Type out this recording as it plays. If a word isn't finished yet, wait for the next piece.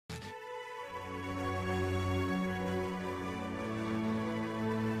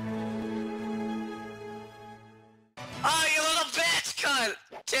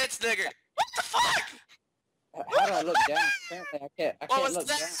tits, nigger. What the fuck? How do I look down? Apparently I can't What look was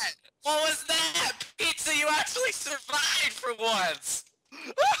down. that? What was that? Pizza, you actually survived for once.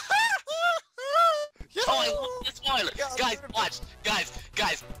 Oh, I love this one! Guys, watch!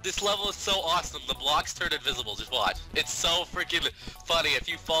 Guys, this level is so awesome. The blocks turn invisible, just watch. It's so freaking funny. If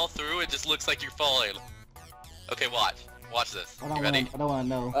you fall through, it just looks like you're falling. Okay, watch. Watch this. You ready? I don't wanna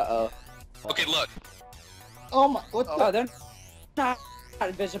know. Uh-oh. Okay, look. Oh my, what the? Oh, they're not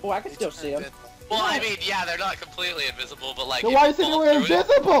invisible. I can still see them. Well, I mean, yeah, they're not completely invisible, but like... So why are you saying we're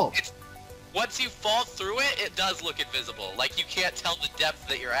invisible? Once you fall through it, it does look invisible. Like, you can't tell the depth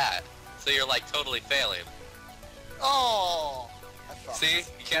that you're at. So you're, like, totally failing. Oh! See?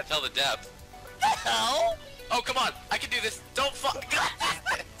 You can't tell the depth. What the hell? Oh, come on! I can do this! Don't fuck!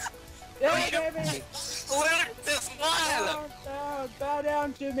 Yeah, baby! This one! Bow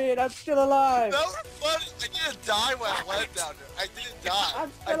down to me, and I'm still alive! That was funny! I didn't die when I went down there. I didn't die.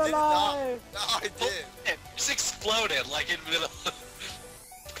 I'm still alive! No, I did. It just exploded, like, in the middle.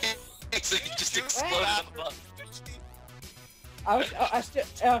 So you just exploded on the button.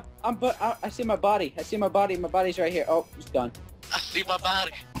 I see my body. I see my body. My body's right here. Oh, it's gone. I see my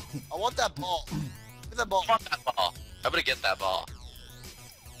body. I want that ball. Get that ball. I want that ball. I'm gonna get that ball.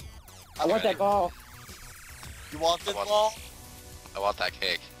 I want that ball. You want this ball? I want that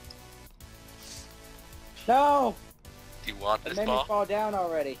cake. No! Do you want It this made ball? me fall down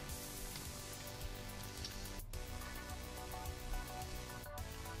already.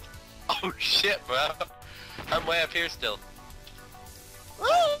 Oh shit, bro. I'm way up here still.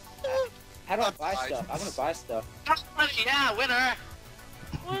 How do I buy stuff? I want to buy stuff. Yeah, winner!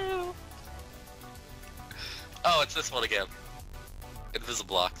 Woo! Oh, it's this one again. Invisible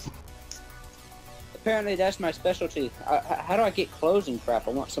blocks. Apparently that's my specialty. How do I get clothes and crap?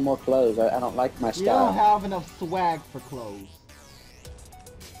 I want some more clothes. I don't like my You don't style. have enough swag for clothes.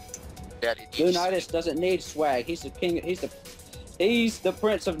 Leonidas doesn't need swag. He's the king. He's the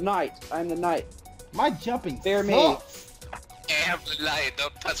prince of night. I'm the knight. My jumping Fear me. sucks. I am the light,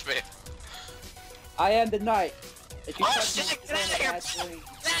 don't touch me. I am the knight. If you Oh touch shit, me, get out of here, that's bro! me.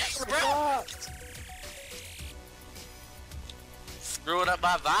 Get out of here, bro! Fuck. Screwing up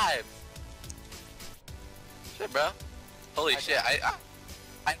my vibe. Shit, bro. Holy shit, I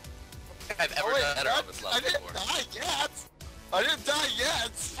don't think I've ever done better on this level I didn't before. die yet! I didn't die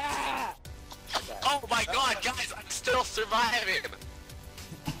yet! Ah! Oh my god, guys, I'm still surviving!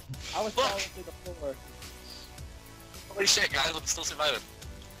 I was falling through the floor. Holy shit, guys, I'm still surviving.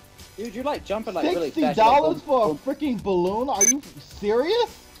 Dude, you're like jumping like really fast. $60 for a freaking balloon? Are you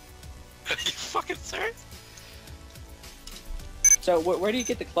serious? Are you fucking serious? So where do you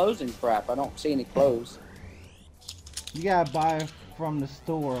get the clothes and crap? I don't see any clothes. You gotta buy from the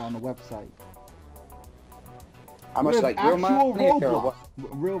store on the website. How much With like real money actual or what?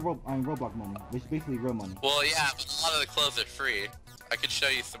 Roblox money, which is basically real money. Well, yeah, but a lot of the clothes are free. I could show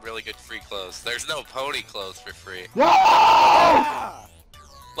you some really good free clothes. There's no pony clothes for free. Ah!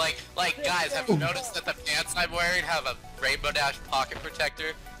 Like, guys, have you noticed that the pants I'm wearing have a Rainbow Dash pocket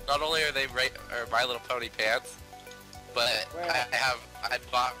protector? Not only are they My Little Pony pants, but I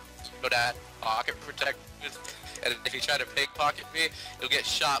bought Rainbow Dash pocket protectors, and if you try to pickpocket me, you'll get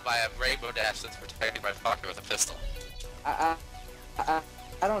shot by a Rainbow Dash that's protecting my pocket with a pistol.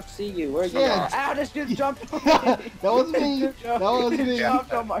 I don't see you. Where are you? Yeah. Ah, this dude jumped on me. That was me. That was me. You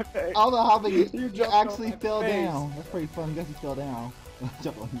jumped on my face. I don't know how they You jumped actually on my fell face. down. That's pretty fun. I guess he fell down.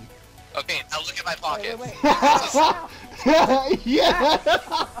 Jump on you. Okay, now look at my pocket. Wait. Yeah.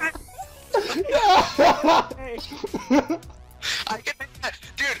 Hey. I can make that.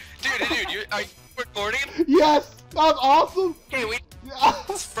 Dude, are you recording? Yes, that was awesome. Okay, we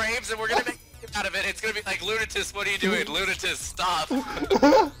frames and we're gonna make out of it. It's gonna be like, Lunatus, what are you doing? Lunatus, stop.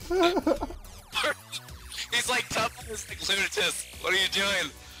 He's like, tough as like, Lunatus, what are you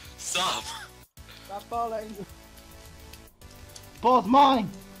doing? Stop. Stop falling. Ball's mine.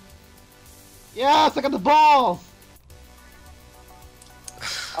 Yes, I got the balls.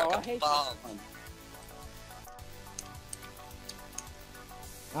 Oh, I hate this one.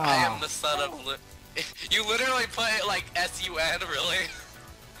 I am the son of You literally put it like S-U-N, really?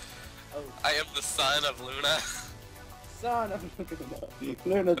 Oh. I am the son of Luna. Son of Luna.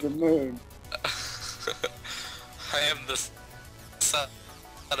 Luna the moon. I am the son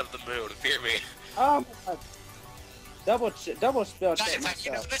of the moon, fear me. Oh my God. Double spell check Guys, have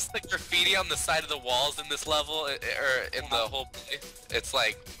you myself. noticed the graffiti on the side of the walls in this level, or in the whole place? It's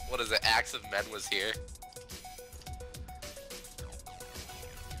like, what is it, Acts of Men was here?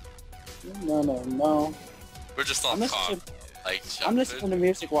 No. We're just all I'm calm, listening, like, I'm listening to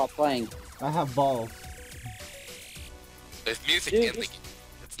music while playing. I have balls. There's music Dude, in the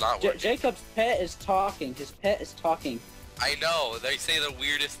not working. Jacob's pet is talking. His pet is talking. I know. They say the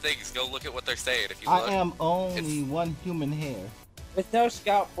weirdest things. Go look at what they're saying if you look. I am only one human hair. With no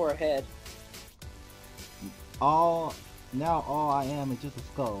scalp for a head. Now all I am is just a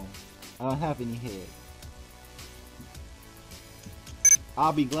skull. I don't have any head.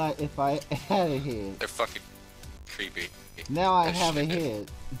 I'll be glad if I had a head. They're fucking creepy. Now I have a head.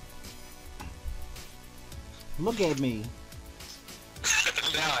 Look at me.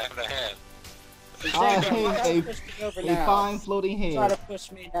 Now I have a head. I have Push me over a now. fine floating Try to head.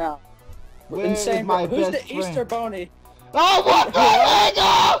 push me now. Where is Insane, my who's best the Easter friend? Brony? Oh, what the heck?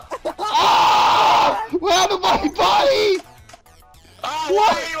 Oh! Where is my body? Oh, What?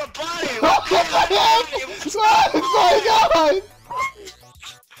 why are you a bunny? What the heck? Oh my god!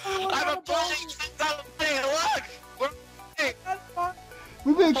 I'm a bunny. Look. We're bunny.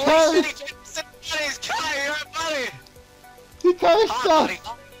 We've been Holy cursed! shit, he's Kai, you're a bunny. He cursed Hop, us! buddy.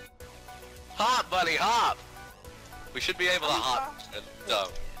 Hop, buddy, hop. We should be able to hop.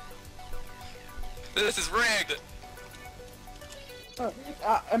 This is rigged.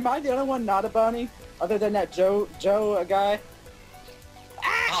 Am I the only one not a bunny? Other than that Joe guy?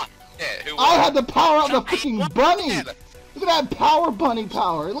 Ah, yeah, who I won? had the power of the freaking bunny! Yeah. Look at that power bunny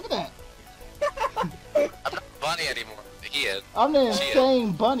power! Look at that! I'm not a bunny anymore. He is. I'm the She is.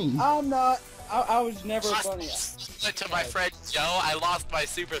 insane bunny. I'm not. I was never a bunny. To my friend Joe, I lost my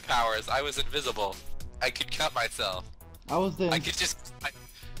superpowers. I was invisible. I could cut myself. I was the... I could just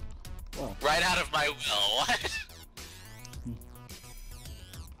Oh. right out of my will. What?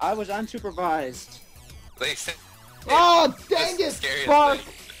 I was unsupervised. They said. Oh, dang That's the it! scariest Spark!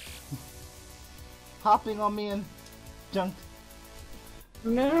 thing. Hopping on me and junk.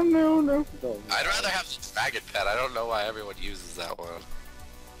 No. I'd rather have the dragon pet. I don't know why everyone uses that one.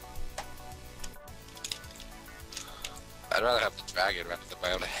 I'd rather have the dragon rather than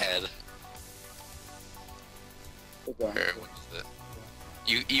my own head. Here, what is it?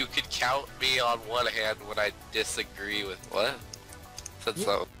 You could count me on one hand when I disagree with what? Said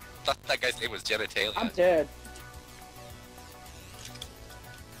so. I thought that guy's name was Genitalia. I'm dead.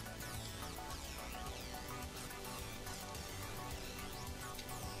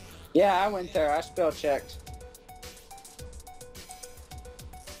 Yeah, I went there. I spell checked.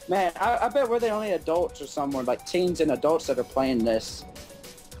 Man, I bet we're the only adults or someone, like teens and adults that are playing this.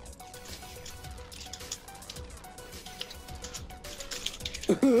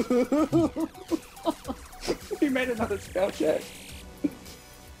 He made another spell check.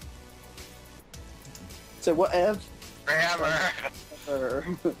 So whatever. Grammar.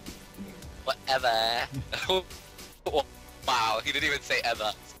 Whatever. Wow, he didn't even say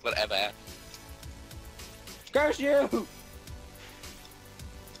ever. Whatever. Curse you!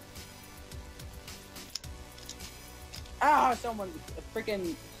 Ah, someone, a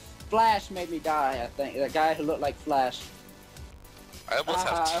freaking Flash made me die, I think. That guy who looked like Flash. I almost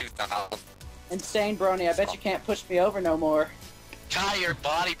have 2,000. Insane Brony, I bet you can't push me over no more. Kai, your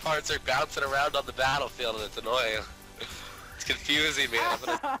body parts are bouncing around on the battlefield and it's annoying. It's confusing me. I'm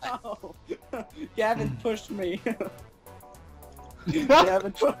gonna... Ow! Gavin pushed me.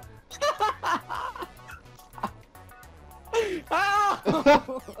 Gavin pushed...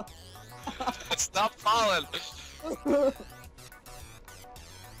 Ow! Stop falling!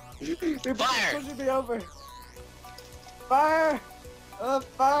 You're Fire! pushing me over. Fire!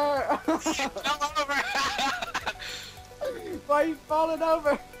 Fire! Fell over! Why are you falling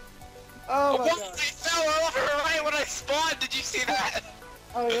over? Oh my What? god. I fell over right when I spawned! Did you see that?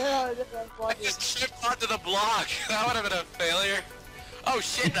 Oh yeah, I did that I watching. just tripped onto the block. That would have been a failure. Oh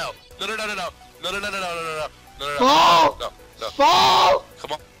shit, no. No. Fall! No. Fall!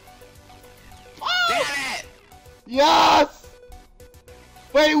 Come on. Fall! Damn it! Yes!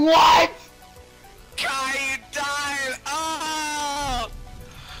 Wait, what? Kai, you died! Oh!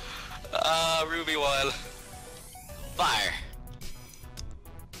 Ruby won. Fire.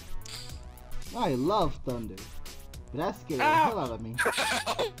 I love thunder. But that scared the hell out of me.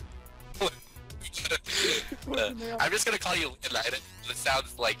 I'm just gonna call you Leonidas. It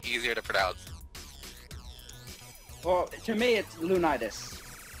sounds like easier to pronounce. Well, to me it's Lunitis.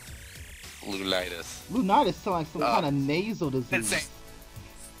 Leonidas. Lunitis sounds like some kind of nasal disease. Insane.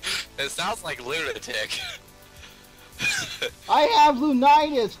 It sounds like lunatic. I have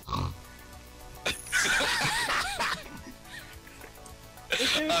Lunitis!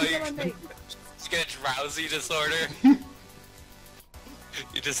 Oh, you get a drowsy disorder.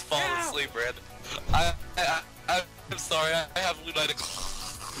 You just fall asleep, Brad. I'm sorry, I have lunatic.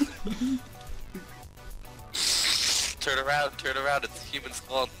 Turn around, it's human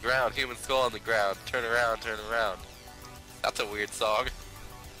skull on the ground, human skull on the ground. Turn around. That's a weird song.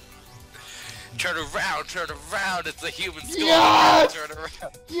 Turn around, it's a human skull. Yes! Turn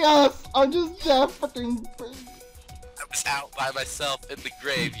around. Yes! I'm just that fucking. I was out by myself in the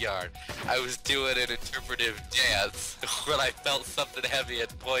graveyard. I was doing an interpretive dance when I felt something heavy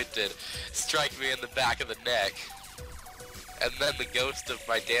and pointed strike me in the back of the neck. And then the ghost of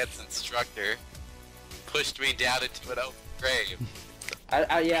my dance instructor pushed me down into an open grave.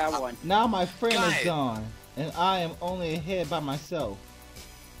 Yeah, I won. Now my friend Guys. is gone, and I am only ahead by myself.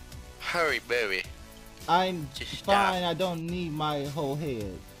 Hurry, baby. I'm Just stop. fine, I don't need my whole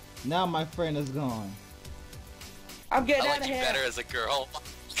head. Now my friend is gone. I'm I getting out like of you here. better as a girl. What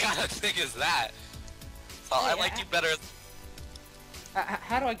kind of thing is that? So I like you better as...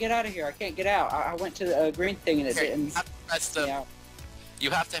 How do I get out of here? I can't get out. I went to the green thing and it Here, you didn't. have to press the... Yeah. You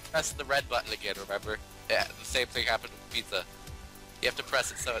have to press the red button again, remember? Yeah, the same thing happened with pizza. You have to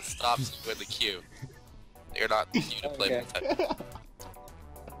press it so it stops you in the queue. You're not you to play Okay. with it.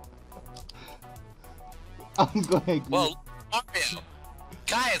 I'm going. Whoa, Mario!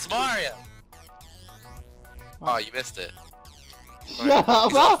 Guy, it's Mario! Oh, you missed it. Shut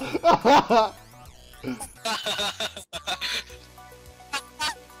up!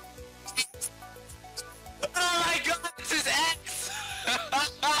 Oh my god, this is X!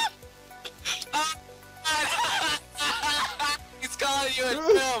 He's calling you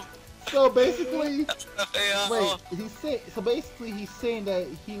a film! So basically, Yeah. wait, he's saying that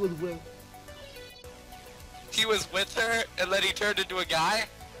he was with. He was with her, and then he turned into a guy?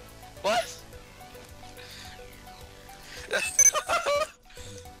 What?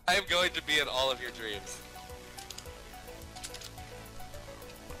 I am going to be in all of your dreams.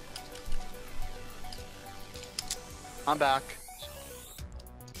 I'm back.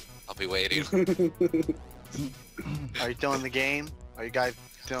 I'll be waiting. Are you still in the game? Are you guys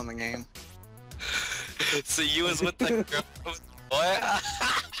still in the game? So you was with the girl? What?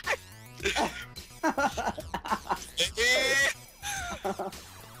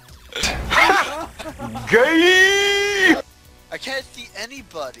 Gay! I can't see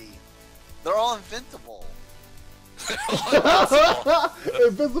anybody. They're all invincible.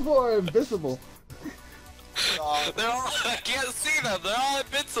 Invisible or invisible? They're all, I can't see them, they're all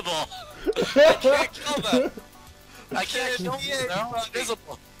invincible. I can't kill them. I can't kill them, they're all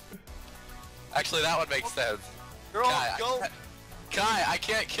invisible. Actually, that one makes sense. They're all Kai, go. Kai, I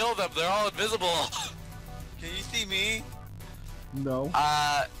can't kill them, they're all invisible. Can you see me? No.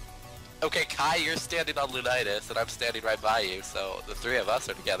 Okay, Kai, you're standing on Lunitas, and I'm standing right by you, so the three of us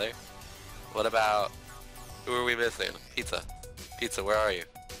are together. What about... Who are we missing? Pizza. Pizza, where are you?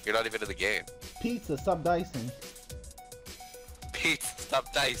 You're not even in the game. Pizza, stop dicing. Pizza,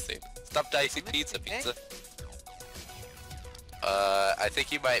 stop dicing. Stop dicing pizza, pizza. I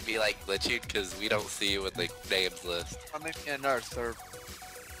think you might be like glitching because we don't see you in the names list. I'm making a nurse, or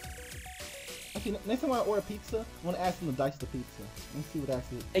Okay, next time I order pizza, I want to ask him to dice the pizza. Let's see what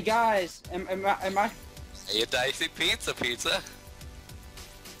that's it. Hey guys, am I? Are you dicing pizza, pizza?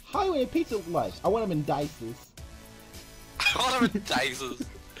 How you want pizza like? I want them in dices. I want them in dices.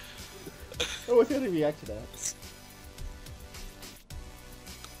 Oh, what's gonna react to that?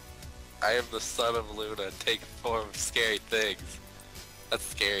 I am the son of Luna, take form of scary things. That's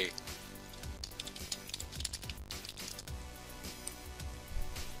scary.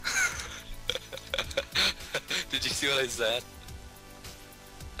 Did you see what I said?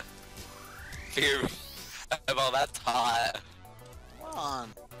 Fear me. Well, that's hot. come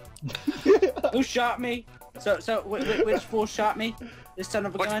on. Who shot me? So which fool shot me? This son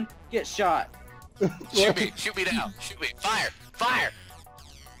of a What? gun? Get shot. Shoot me now. Shoot me. Fire! Fire!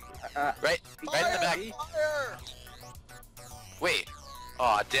 Right in the back. Fire! Wait.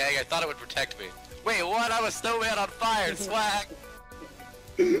 Aw, dang, I thought it would protect me. Wait, what? I'm a snowman on fire, swag!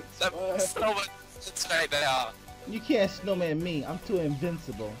 That snowman sits right now. You can't snowman me. I'm too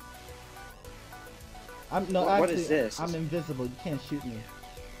invincible. I'm no. What actually, is this? I'm invisible. You can't shoot me.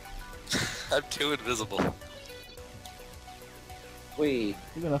 I'm too invisible. Wee.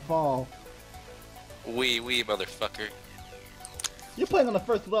 You're gonna fall. Wee, motherfucker. You're playing on the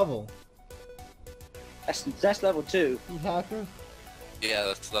first level. That's level 2. You hacker. Yeah,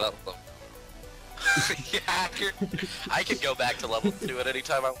 that's not level. Yeah, hacker. I could go back to level 2 at any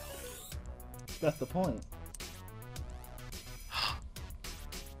time I want. That's the point.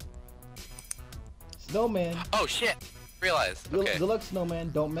 Snowman. Oh shit! Realize. Okay. Good luck,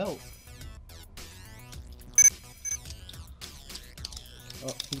 Snowman. Don't melt.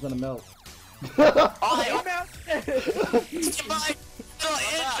 Oh, he's gonna melt. Oh, I missed my little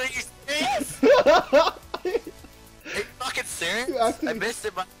inch. Are you serious? Are you fucking serious? I missed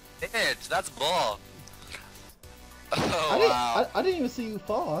it by an inch. That's bull. Oh, wow. I didn't even see you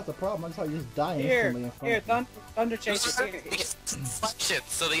fall. That's the problem. I saw you just die Here, instantly in front here, of me. thunder chaser. Here. Deflection.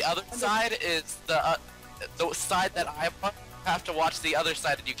 So the other side is the side that I want. You have to watch the other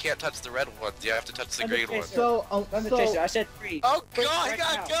side, and you can't touch the red ones. You have to touch the green ones. So, Thunder chaser. I said 3. Oh Quick, god, he right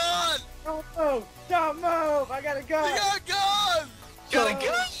got now. a gun! Don't move! Don't move! I got a gun! He got a gun! Got a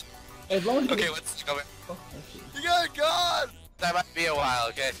gun? as long as you Okay, let's go. Oh, let's see. He got a gun! That might be a while,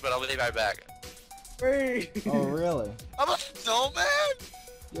 okay? But I'll be right back. Free! Oh, really? I'm a snowman?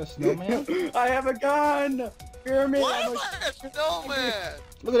 You're a snowman? I have a gun! Hear me? Why I'm am I a snowman?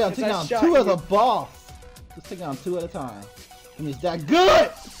 Look at that, I'm Because taking I down shot 2 as you. a boss. Just taking down 2 at a time. And it's that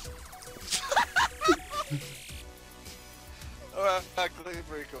good! Alright,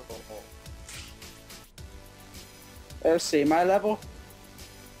 pretty cool. Let's see, my level?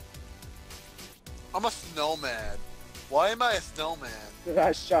 I'm a snowman. Why am I a snowman?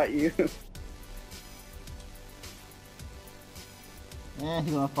 I shot you. And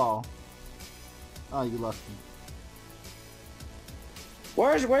he's gonna fall. Oh, you lucky.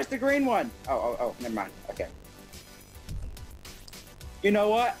 Where's the green one? Oh, never mind. Okay. You know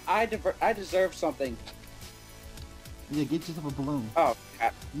what? I deserve something. Yeah, get yourself a balloon. Oh,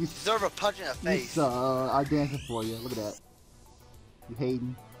 crap. You You deserve a punch in the face. I'm dancing for you. Look at that. You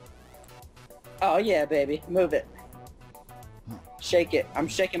hating? Oh yeah, baby. Move it. Shake it. I'm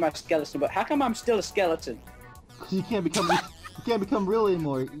shaking my skeleton, but how come I'm still a skeleton? You can't become real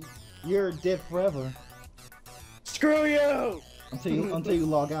anymore. You're dead forever Screw you! until you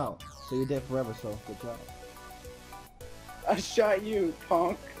log out. So you're dead forever. So good job. I shot you,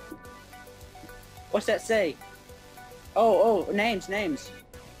 punk. What's that say? Oh, names.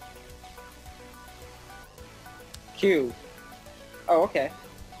 Q. Oh, okay.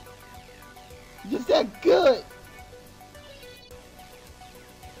 Just that good.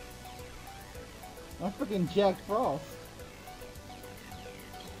 I'm freaking Jack Frost.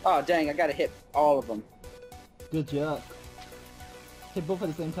 Oh, dang, I gotta hit all of them. Good job. Hit both at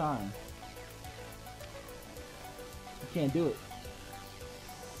the same time. You can't do it.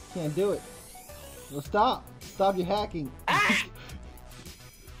 Can't do it. Well, stop. Stop your hacking. Ah!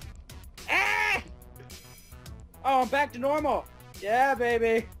 Ah! Oh, I'm back to normal. Yeah,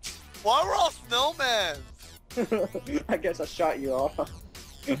 baby. Why we're all snowmen? I guess I shot you off.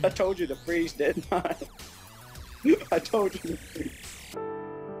 I told you to freeze, didn't I? I told you to freeze.